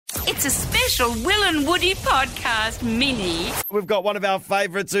It's a special Will and Woody podcast mini. We've got one of our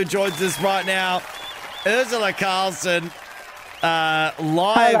favourites who joins us right now, Ursula Carlson, live.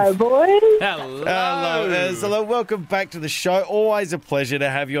 Hello, boys. Hello, Ursula. Welcome back to the show. Always a pleasure to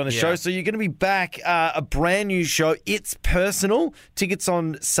have you on the show. So you're going to be back, a brand new show. It's Personal. Tickets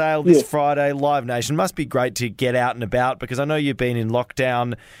on sale this Friday. Live Nation. Must be great to get out and about because I know you've been in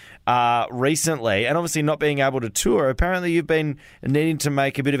lockdown recently and obviously not being able to tour. Apparently you've been needing to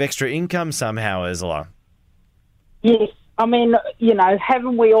make a bit of extra income somehow, Ursula. Yes. I mean,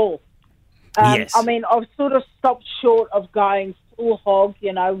 haven't we all? Yes. I mean, I've sort of stopped short of going full hog,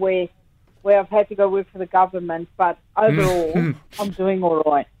 where I've had to go work for the government. But overall, I'm doing all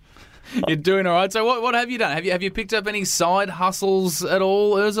right. You're doing all right. So what have you done? Have you picked up any side hustles at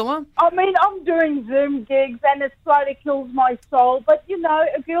all, Ursula? I mean, I'm doing Zoom gigs and it slightly kills my soul. But,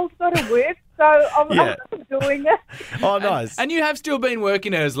 a girl's got to work, so I'm doing it. Oh, nice. And you have still been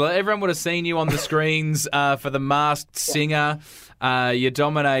working, Ursula. Everyone would have seen you on the screens for The Masked Singer. You're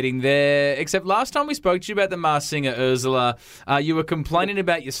dominating there. Except last time we spoke to you about The Masked Singer, Ursula, you were complaining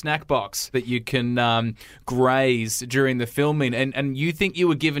about your snack box that you can graze during the filming, and you think you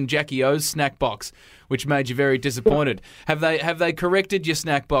were given Jackie O's snack box, which made you very disappointed. Have they corrected your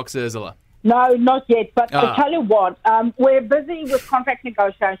snack box, Ursula? No, not yet. But I'll tell you what, we're busy with contract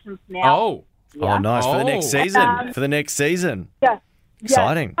negotiations now. Oh. Oh, nice. For the next season. Yeah.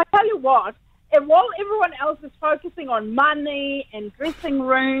 Exciting. I tell you what, and while everyone else is focusing on money and dressing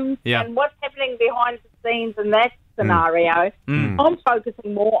rooms and what's happening behind the scenes in that scenario, I'm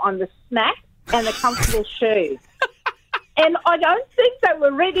focusing more on the snack and the comfortable shoes. And I don't think they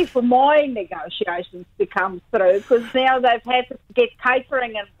were ready for my negotiations to come through because now they've had to get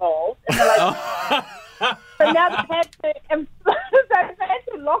catering involved. And they're like, so now they've had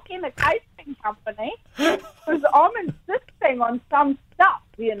to lock in a catering company because I'm insisting on some stuff,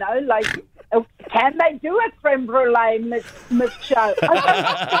 like, can they do a creme brulee mid-show?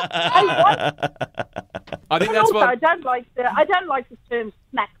 I think that's what... I don't like the term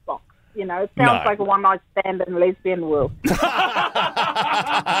snack box. It sounds like a one-night stand in a lesbian world.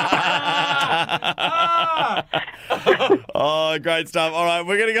 Oh, great stuff. All right,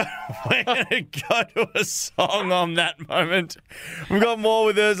 we're gonna go to a song on that moment. We've got more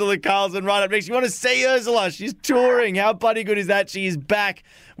with Ursula Carlson right up next. You want to see Ursula? She's touring. How bloody good is that? She is back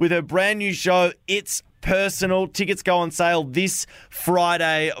with her brand new show, It's Personal. Tickets go on sale this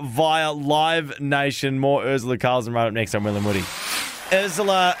Friday via Live Nation. More Ursula Carlson right up next on Will and Woody.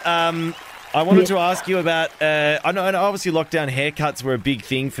 Ursula, I wanted to ask you about, I know obviously lockdown haircuts were a big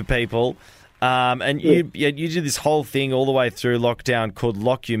thing for people, and you did this whole thing all the way through lockdown called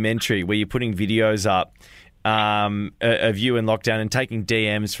Lockumentary, where you're putting videos up of you in lockdown and taking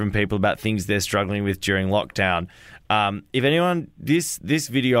DMs from people about things they're struggling with during lockdown. If anyone, this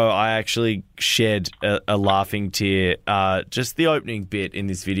video, I actually shed a laughing tear. Just the opening bit in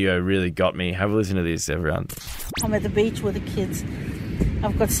this video really got me. Have a listen to this, everyone. I'm at the beach with the kids.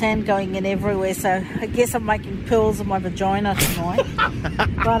 I've got sand going in everywhere, so I guess I'm making pearls of my vagina tonight.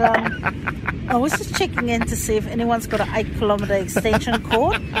 But I was just checking in to see if anyone's got an 8-kilometre extension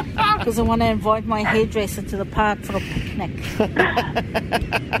cord because I want to invite my hairdresser to the park for a picnic.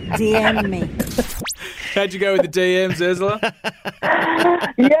 DM me. How'd you go with the DMs, Ursula?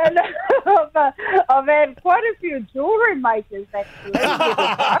 I've had quite a few jewellery makers actually.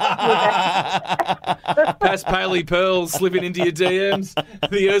 Past Paley Pearls slipping into your DMs.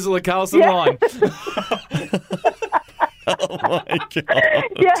 The Ursula Carlson line. Oh my God.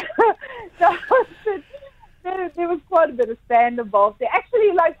 There was quite a bit of sand involved there.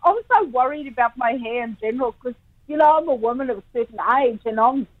 Actually, I'm so worried about my hair in general because, I'm a woman of a certain age and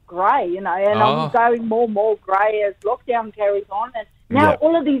I'm grey, and I'm going more and more grey as lockdown carries on. And now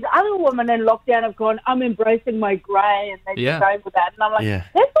all of these other women in lockdown have gone, I'm embracing my grey, and they're going with that. And I'm like,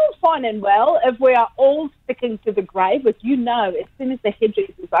 that's all fine and well if we are all sticking to the grey, but as soon as the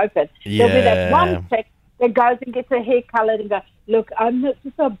hairdresser is open, there'll be that one chick that goes and gets her hair coloured and goes, look, I'm not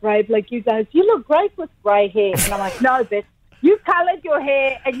just so brave like you guys. You look great with grey hair. And I'm like, no, bitch. You coloured your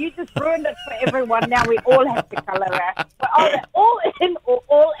hair and you just ruined it for everyone. Now we all have to colour it. We're either all in or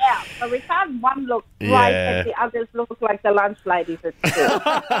all out. So we can't one look great and the others look like the lunch ladies at school.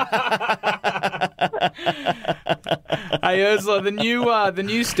 Hey, Ursula, the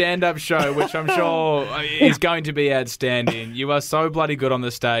new stand-up show, which I'm sure is going to be outstanding. You are so bloody good on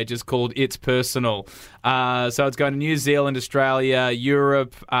the stage. It's called It's Personal. So it's going to New Zealand, Australia,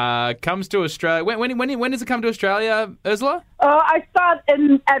 Europe. Comes to Australia. When does it come to Australia, Ursula? I start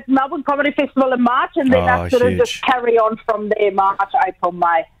at Melbourne Comedy Festival in March, and then I sort of just carry on from there, March, April,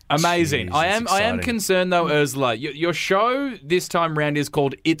 May. Amazing. Jeez, I that's am exciting. concerned though, Ursula. Your show this time round is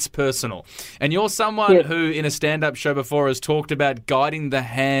called It's Personal. And you're someone Yes. who in a stand-up show before has talked about guiding the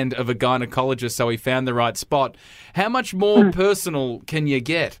hand of a gynecologist so he found the right spot. How much more personal can you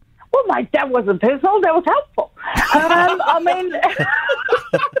get? Well, mate, that wasn't personal. That was helpful. I mean,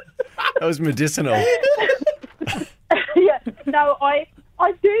 That was medicinal. yeah, no, I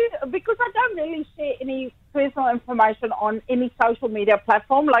do, because I don't really share any personal information on any social media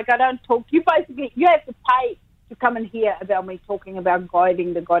platform. Like, I don't talk. You have to pay to come and hear about me talking about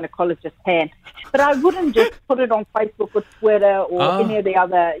guiding the gynecologist's hand. But I wouldn't just put it on Facebook or Twitter or any of the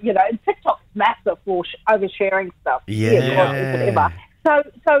other, and TikTok's massive for oversharing stuff. Yeah.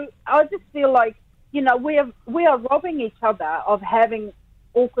 So I just feel like, we are robbing each other of having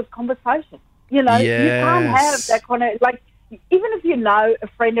awkward conversations. You can't have that kind of, like, even if a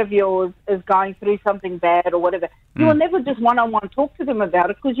friend of yours is going through something bad or whatever, you will never just one-on-one talk to them about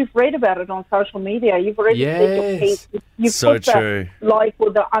it because you've read about it on social media. You've already said your piece. You've So put the true. like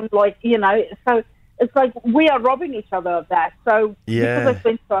or the unlike, So it's like we are robbing each other of that. So because I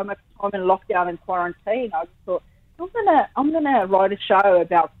spent so much time in lockdown and quarantine, I just thought, I'm gonna write a show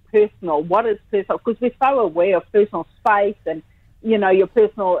about personal. What is personal? Because we're so aware of personal space and your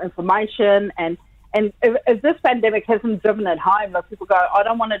personal information and if this pandemic hasn't driven it home, like people go, I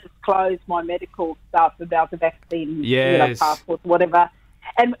don't want to disclose my medical stuff about the vaccine, passports, whatever.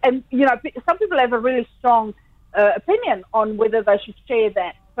 And some people have a really strong opinion on whether they should share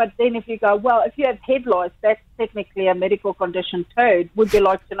that. But then if you go, well, if you have head lice, that's technically a medical condition too. Would you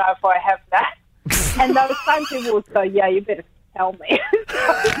like to know if I have that? And those same people would go, yeah, you better tell me.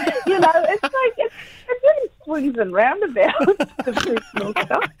 It's like, it really swings and roundabouts, the personal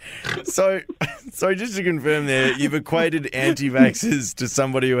stuff. So just to confirm there, you've equated anti-vaxxers to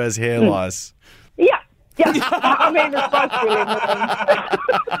somebody who has hair lice. Yeah. I mean, it's both really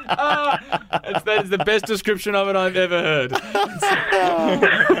That is the best description of it I've ever heard.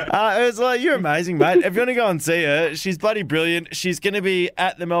 Ursula, you're amazing, mate. If you want to go and see her, she's bloody brilliant. She's going to be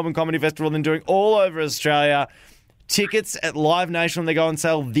at the Melbourne Comedy Festival and doing all over Australia. Tickets at Live Nation, they go on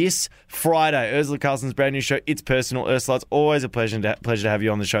sale this Friday. Ursula Carlson's brand new show, It's Personal. Ursula, it's always a pleasure to have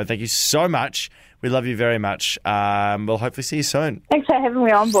you on the show. Thank you so much. We love you very much. We'll hopefully see you soon. Thanks for having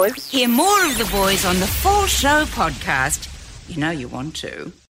me on, boys. Hear more of the boys on the Full Show podcast. You know you want to.